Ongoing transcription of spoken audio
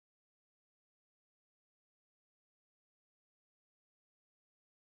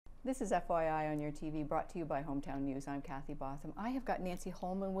This is FYI on your TV, brought to you by Hometown News. I'm Kathy Botham. I have got Nancy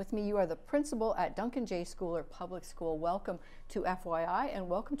Holman with me. You are the principal at Duncan J Scholar Public School. Welcome to FYI and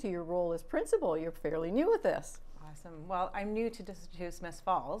welcome to your role as principal. You're fairly new at this. Awesome. Well, I'm new to Smiths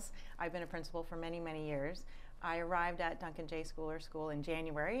Falls. I've been a principal for many, many years. I arrived at Duncan J Scholar School in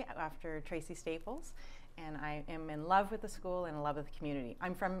January after Tracy Staples, and I am in love with the school and in love with the community.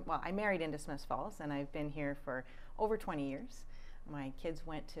 I married into Smiths Falls, and I've been here for over 20 years. My kids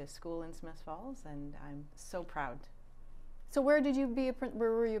went to school in Smiths Falls, and I'm so proud. So where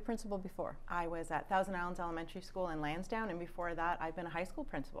were you a principal before? I was at Thousand Islands Elementary School in Lansdowne, and before that, I've been a high school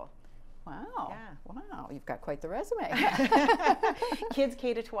principal. Wow. Yeah. Wow, you've got quite the resume. Kids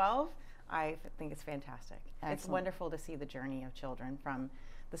K to 12, I think it's fantastic. Excellent. It's wonderful to see the journey of children from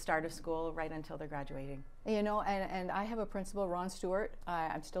the start of school right until they're graduating. You know, and I have a principal, Ron Stewart.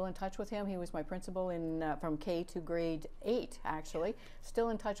 I'm still in touch with him. He was my principal from K to grade 8, actually. Still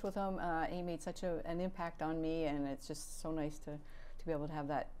in touch with him. He made such an impact on me, and it's just so nice to be able to have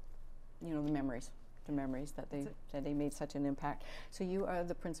that, you know, the memories that they made such an impact. So you are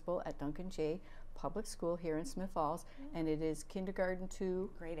the principal at Duncan J Public School here in Smiths Falls, and it is kindergarten to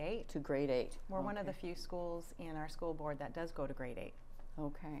grade 8. To grade 8. We're okay. One of the few schools in our school board that does go to grade 8.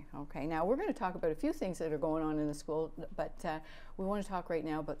 Okay. Now we're going to talk about a few things that are going on in the school, but we want to talk right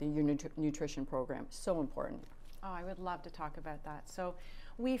now about your nutrition program. So important. Oh, I would love to talk about that. So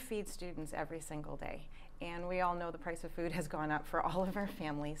we feed students every single day, and we all know the price of food has gone up for all of our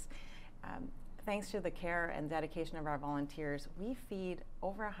families. Thanks to the care and dedication of our volunteers, we feed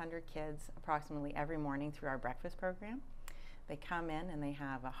over 100 kids approximately every morning through our breakfast program. They come in and they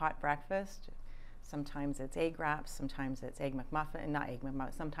have a hot breakfast. Sometimes it's egg wraps, sometimes it's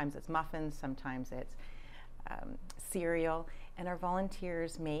sometimes it's muffins, sometimes it's cereal. And our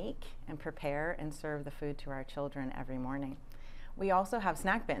volunteers make and prepare and serve the food to our children every morning. We also have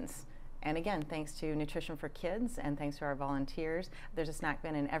snack bins. And again, thanks to Nutrition for Kids and thanks to our volunteers, there's a snack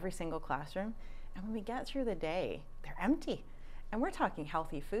bin in every single classroom. And when we get through the day, they're empty. And we're talking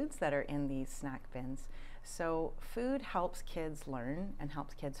healthy foods that are in these snack bins. So food helps kids learn and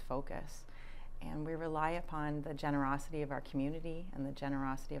helps kids focus. And we rely upon the generosity of our community and the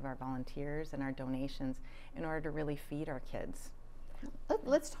generosity of our volunteers and our donations in order to really feed our kids.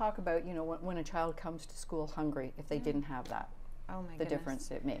 Let's talk about, you know, when a child comes to school hungry, if they didn't have that. Oh my the goodness.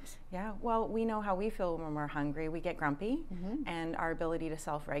 Difference it makes. Yeah, well, we know how we feel when we're hungry. We get grumpy, and our ability to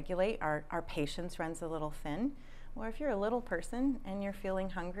self-regulate, our patience runs a little thin. Well, if you're a little person and you're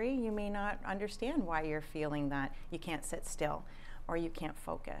feeling hungry, you may not understand why you're feeling that you can't sit still or you can't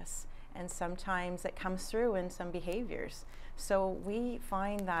focus. And sometimes it comes through in some behaviors. So we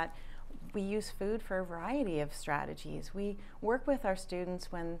find that we use food for a variety of strategies. We work with our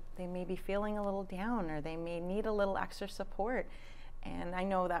students when they may be feeling a little down or they may need a little extra support. And I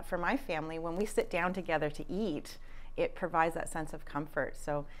know that for my family, when we sit down together to eat, it provides that sense of comfort.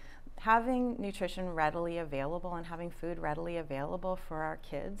 So having nutrition readily available and having food readily available for our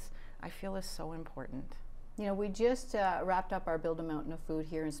kids, I feel is so important. You know, we just wrapped up our Build a Mountain of Food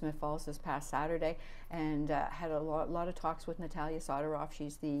here in Smiths Falls this past Saturday and had a lot of talks with Natalia Soderoff.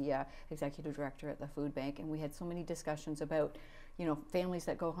 She's the executive director at the food bank, and we had so many discussions about, you know, families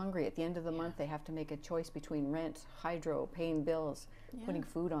that go hungry. At the end of the month, they have to make a choice between rent, hydro, paying bills, putting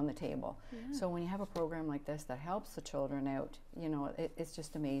food on the table. So when you have a program like this that helps the children out, you know, it's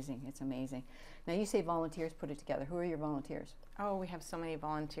just amazing. It's amazing. Now, you say volunteers put it together. Who are your volunteers? Oh, we have so many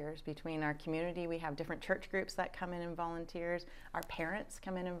volunteers between our community. We have different church groups that come in and volunteers. Our parents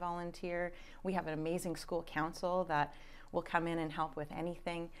come in and volunteer. We have an amazing school council that will come in and help with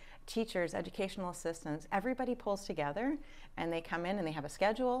anything. Teachers, educational assistants, everybody pulls together and they come in and they have a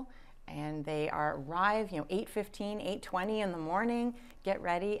schedule and they arrive, you know, 8:15, 8:20 in the morning, get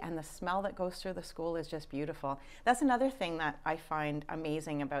ready, and the smell that goes through the school is just beautiful. That's another thing that I find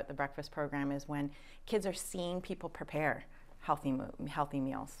amazing about the breakfast program is when kids are seeing people prepare healthy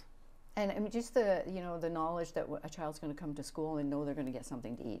meals. And I mean, just the, you know, the knowledge that a child's going to come to school and know they're going to get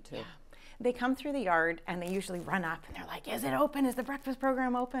something to eat too. Yeah. They come through the yard and they usually run up and they're like, is it open? Is the breakfast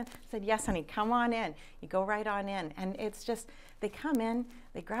program open? I said, yes, honey, come on in. You go right on in. And it's just, they come in,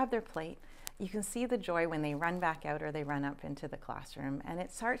 they grab their plate. You can see the joy when they run back out or they run up into the classroom, and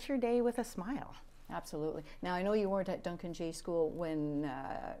it starts your day with a smile. Absolutely. Now, I know you weren't at Duncan J School when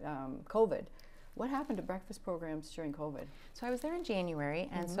COVID. What happened to breakfast programs during COVID? So I was there in January,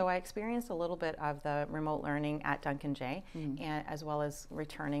 and so I experienced a little bit of the remote learning at Duncan J, and as well as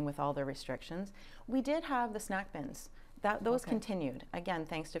returning with all the restrictions. We did have the snack bins Those continued. Again,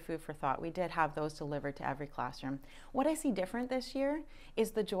 thanks to Food for Thought, we did have those delivered to every classroom. What I see different this year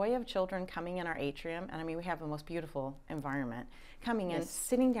is the joy of children coming in our atrium, and I mean, we have the most beautiful environment, coming in,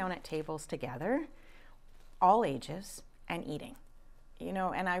 sitting down at tables together, all ages, and eating. You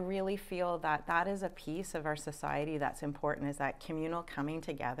know, and I really feel that that is a piece of our society that's important, is that communal coming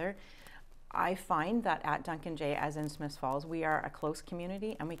together. I find that at Duncan J, as in Smiths Falls, we are a close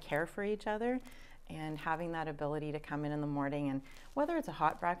community and we care for each other. And having that ability to come in the morning, and whether it's a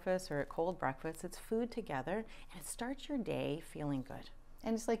hot breakfast or a cold breakfast, it's food together, and it starts your day feeling good.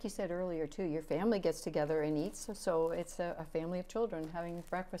 And it's like you said earlier too, your family gets together and eats, so it's a family of children having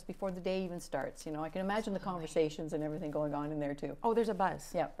breakfast before the day even starts. You know, I can imagine the conversations and everything going on in there too. Oh, there's a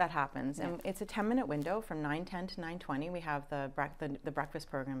buzz that happens. And it's a 10-minute window from 9:10 to 9:20. We have the breakfast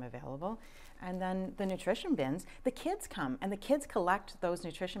program available. And then the nutrition bins, the kids come and the kids collect those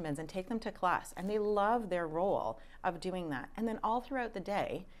nutrition bins and take them to class. And they love their role of doing that. And then all throughout the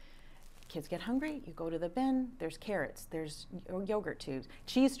day, kids get hungry, you go to the bin, there's carrots, there's yogurt tubes,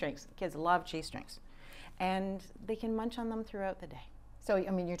 cheese strings. Kids love cheese strings. And they can munch on them throughout the day. So,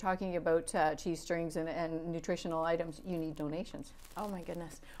 I mean, you're talking about cheese strings and nutritional items. You need donations. Oh my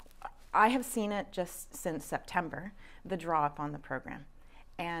goodness. I have seen it just since September, the draw up on the program.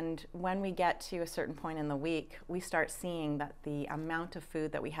 And when we get to a certain point in the week, we start seeing that the amount of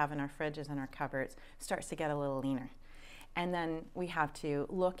food that we have in our fridges and our cupboards starts to get a little leaner. And then we have to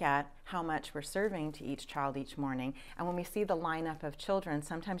look at how much we're serving to each child each morning. And when we see the lineup of children,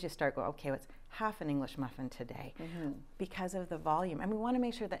 sometimes you start going, okay, it's half an English muffin today because of the volume. And we want to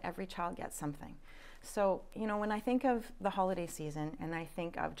make sure that every child gets something. So, you know, when I think of the holiday season and I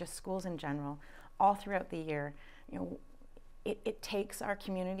think of just schools in general, all throughout the year, you know, it takes our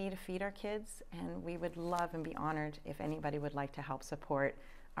community to feed our kids, and we would love and be honored if anybody would like to help support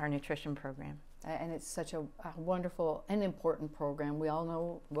our nutrition program. And it's such a wonderful and important program. We all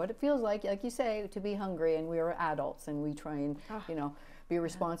know what it feels like you say, to be hungry, and we are adults and we try and, you know, be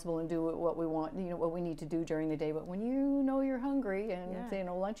responsible and do what we want, you know, what we need to do during the day. But when you know you're hungry and, you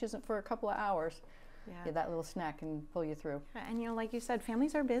know, lunch isn't for a couple of hours, that little snack can pull you through. And you know, like you said,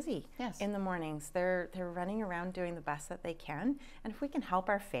 families are busy in the mornings. They're running around doing the best that they can. And if we can help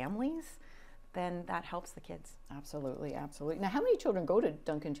our families, then that helps the kids. Absolutely, absolutely. Now, how many children go to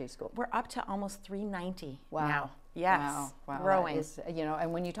Duncan J School? We're up to almost 390 wow. now. Yes, wow. Growing. That is, you know,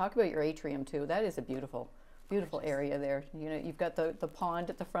 and when you talk about your atrium too, that is a beautiful area there. You know, you've got the pond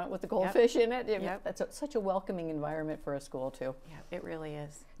at the front with the goldfish in it. That's such a welcoming environment for a school too. Yeah, it really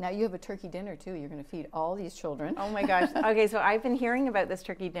is. Now you have a turkey dinner too. You're going to feed all these children. Oh my gosh. Okay, so I've been hearing about this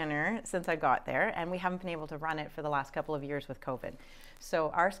turkey dinner since I got there, and we haven't been able to run it for the last couple of years with COVID. So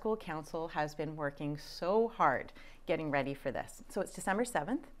our school council has been working so hard getting ready for this. So it's December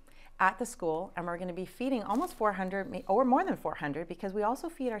 7th at the school, and we're going to be feeding almost 400 or more than 400, because we also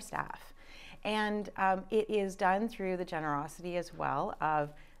feed our staff. And it is done through the generosity as well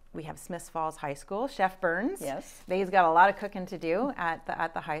of, we have Smiths Falls High School, Chef Burns. Yes. He's got a lot of cooking to do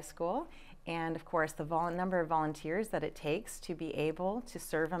at the high school. And of course, the number of volunteers that it takes to be able to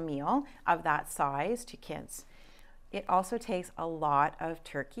serve a meal of that size to kids. It also takes a lot of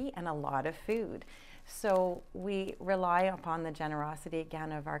turkey and a lot of food. So we rely upon the generosity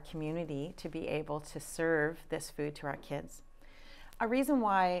again of our community to be able to serve this food to our kids. A reason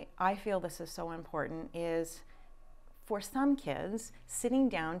why I feel this is so important is, for some kids, sitting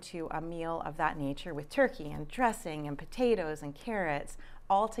down to a meal of that nature with turkey and dressing and potatoes and carrots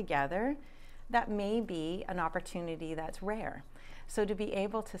all together, that may be an opportunity that's rare. So to be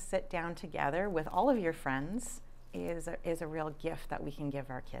able to sit down together with all of your friends is a real gift that we can give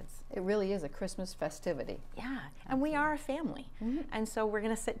our kids. It really is a Christmas festivity. Yeah, and we are a family. And so we're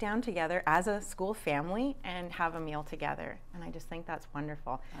going to sit down together as a school family and have a meal together. And I just think that's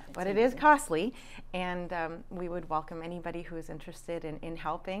wonderful. But it is costly, and we would welcome anybody who is interested in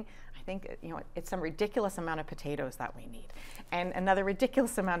helping. I think, you know, it's some ridiculous amount of potatoes that we need, and another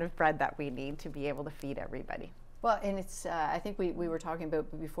ridiculous amount of bread that we need to be able to feed everybody. Well, and it's, I think we were talking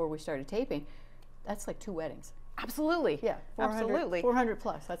about before we started taping, that's like 2 weddings. Absolutely. Yeah, 400, absolutely. 400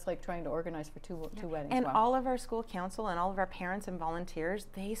 plus. That's like trying to organize for two weddings. And wow. all of our school council and all of our parents and volunteers,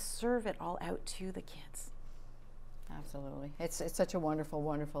 they serve it all out to the kids. Absolutely. It's such a wonderful,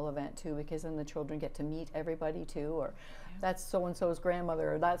 wonderful event too, because then the children get to meet everybody too, or that's so-and-so's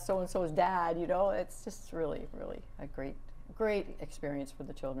grandmother, or that's so-and-so's dad, you know. It's just really, really a great experience for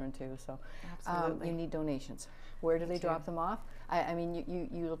the children too. So you need donations. Where do they drop them off? I mean,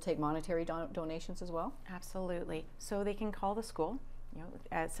 you'll take monetary donations as well? Absolutely. So they can call the school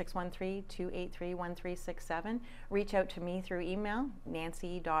at 613-283-1367. Reach out to me through email,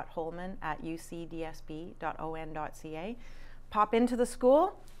 nancy.holman@ucdsb.on.ca. Pop into the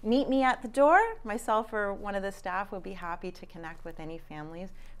school, meet me at the door. Myself or one of the staff will be happy to connect with any families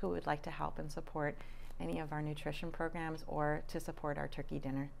who would like to help and support any of our nutrition programs or to support our turkey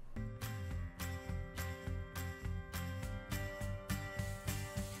dinner.